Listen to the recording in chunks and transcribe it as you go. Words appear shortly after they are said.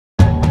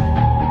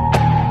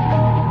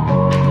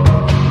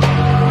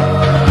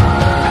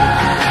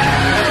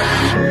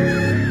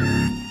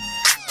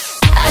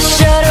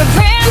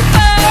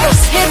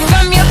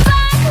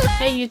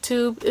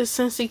YouTube? It's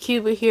Cincy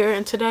Cuba here,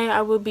 and today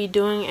I will be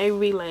doing a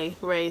relay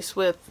race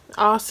with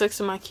all 6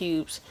 of my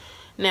cubes.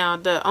 Now,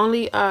 the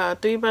only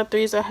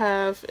 3x3s I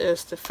have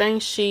is the Feng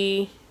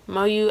Shi,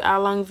 Moyu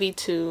Along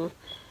V2,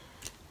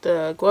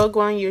 the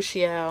Guoguang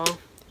Yuxiao,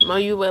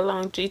 Moyu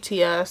Weilong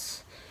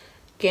GTS,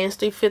 Gans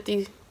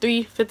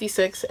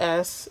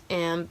 356S,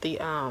 and the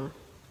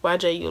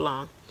YJ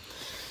Yulong.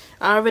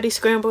 I already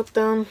scrambled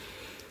them.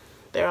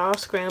 They're all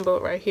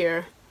scrambled right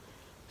here.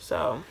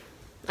 So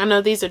I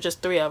know these are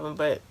just 3 of them,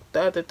 but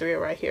the other 3 are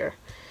right here.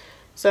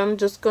 So I'm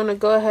just going to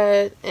go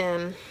ahead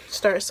and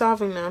start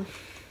solving them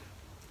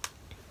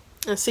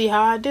and see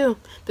how I do.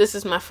 This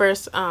is my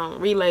first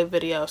relay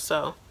video,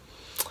 so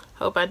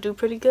hope I do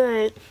pretty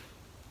good.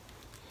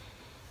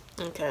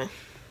 Okay.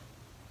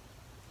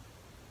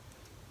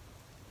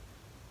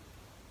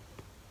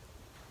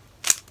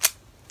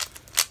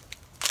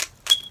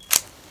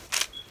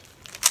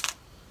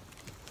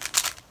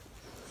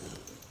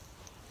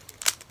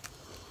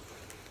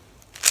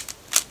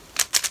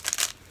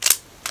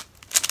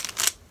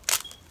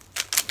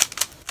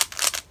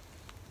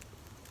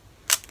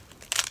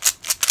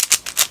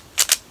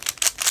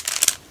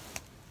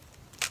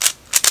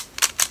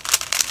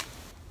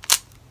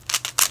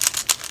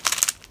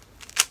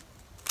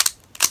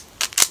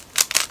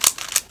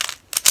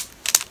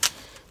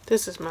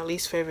 This is my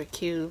least favorite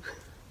cube.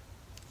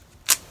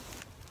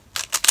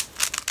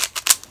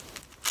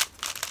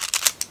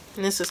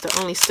 And this is the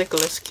only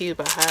stickerless cube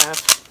I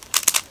have.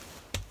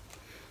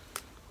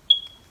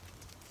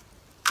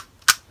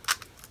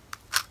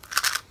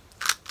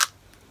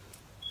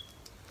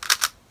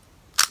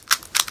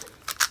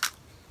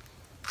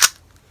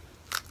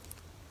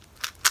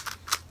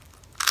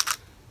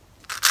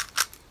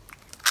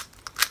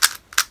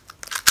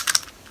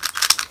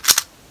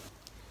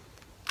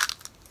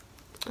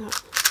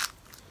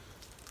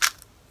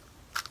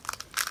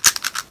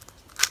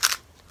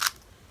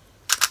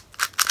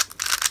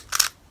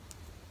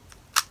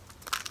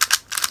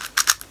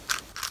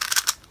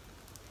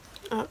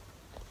 Oh,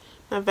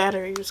 my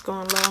battery was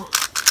going low.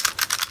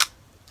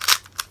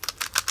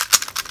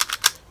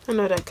 I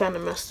know that kind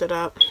of messed it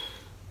up.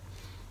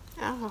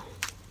 Ow.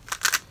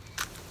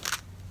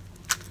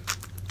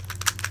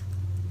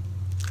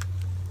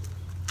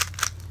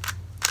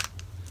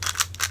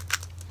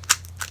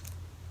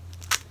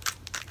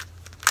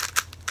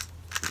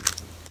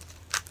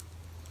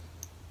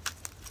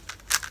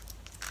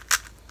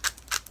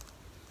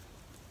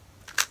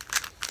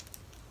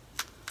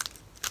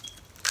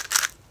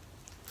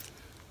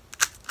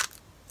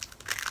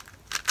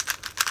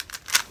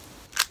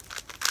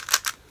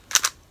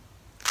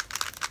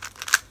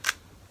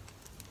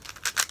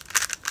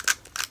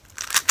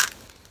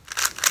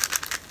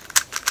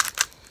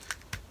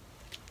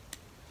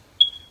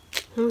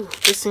 Ooh,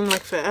 this seemed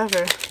like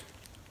forever.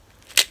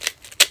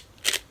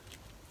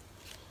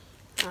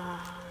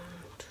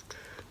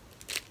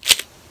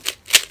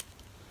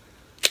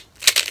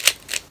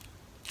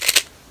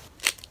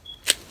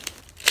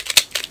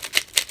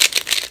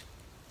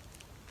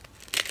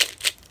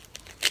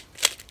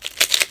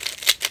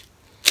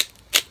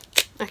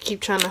 I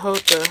keep trying to hold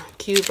the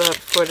cube up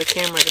for the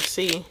camera to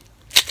see.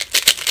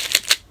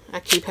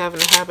 I keep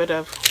having a habit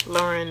of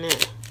lowering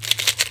it.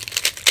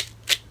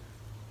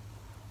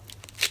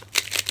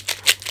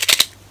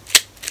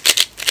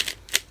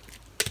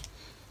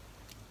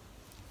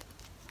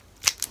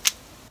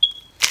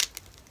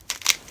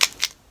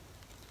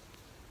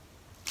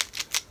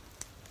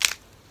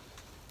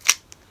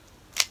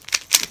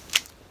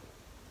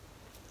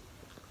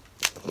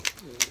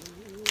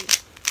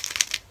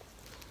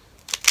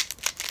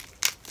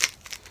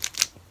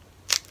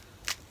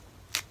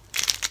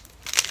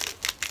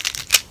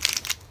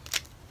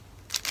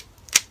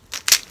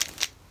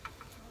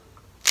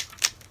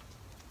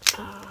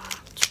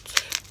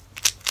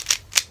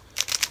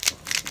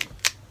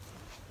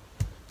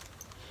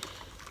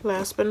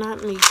 Last but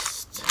not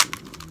least,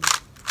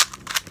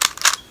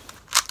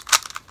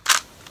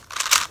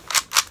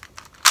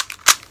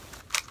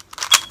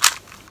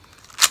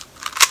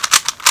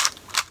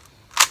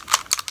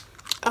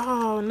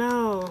 oh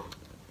no,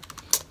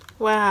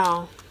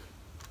 wow,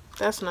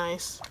 that's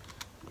nice.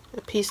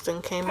 The piece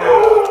done came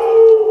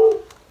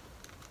off.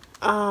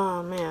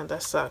 Oh man,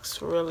 that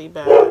sucks really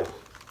bad.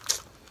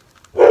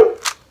 I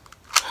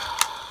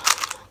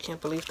can't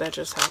believe that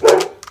just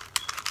happened.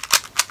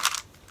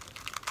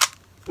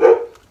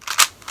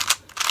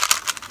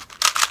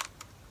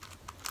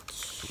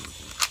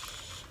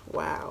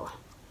 Wow.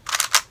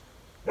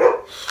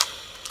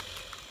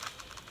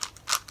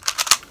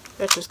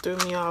 That just threw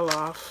me all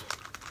off.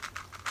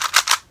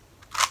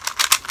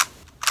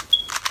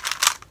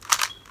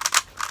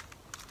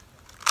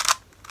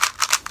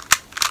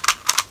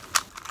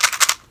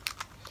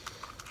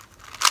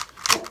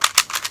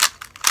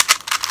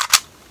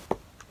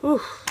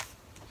 Whew.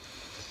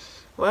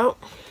 Well,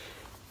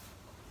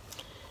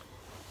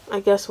 I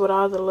guess with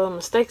all the little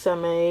mistakes I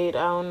made,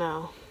 I don't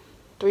know.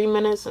 3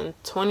 minutes and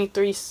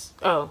 53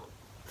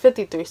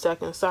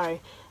 seconds,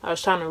 sorry. I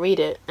was trying to read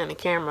it in the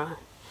camera.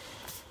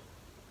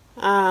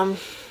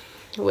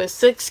 with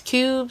 6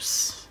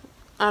 cubes.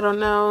 I don't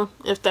know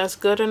if that's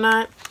good or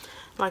not.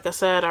 Like I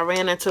said, I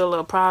ran into a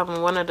little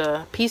problem. One of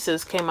the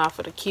pieces came off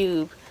of the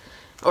cube,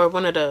 or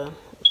one of the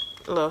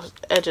little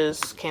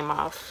edges came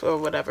off or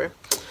whatever.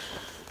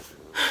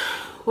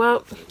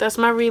 Well, that's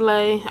my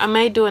relay. I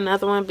may do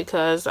another one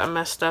because I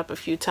messed up a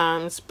few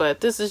times,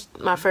 but this is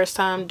my first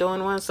time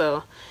doing one,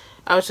 so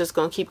I was just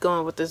gonna keep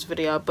going with this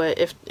video. But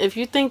if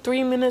you think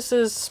 3 minutes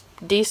is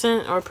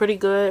decent or pretty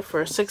good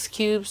for 6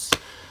 cubes,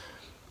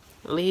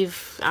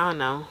 leave, I don't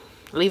know,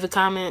 leave a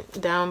comment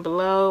down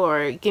below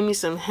or give me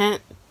some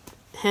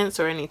hints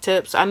or any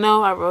tips. I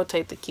know I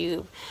rotate the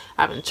cube.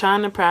 I've been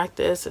trying to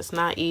practice. It's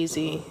not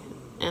easy,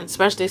 and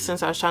especially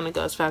since I was trying to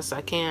go as fast as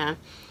I can.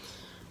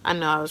 I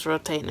know I was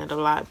rotating it a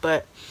lot,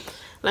 but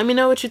let me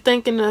know what you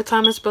think in the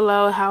comments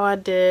below, how I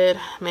did.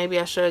 Maybe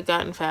I should have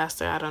gotten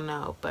faster. I don't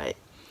know, but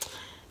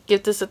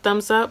give this a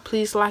thumbs up.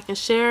 Please like and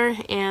share,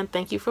 and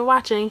thank you for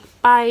watching.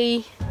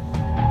 Bye.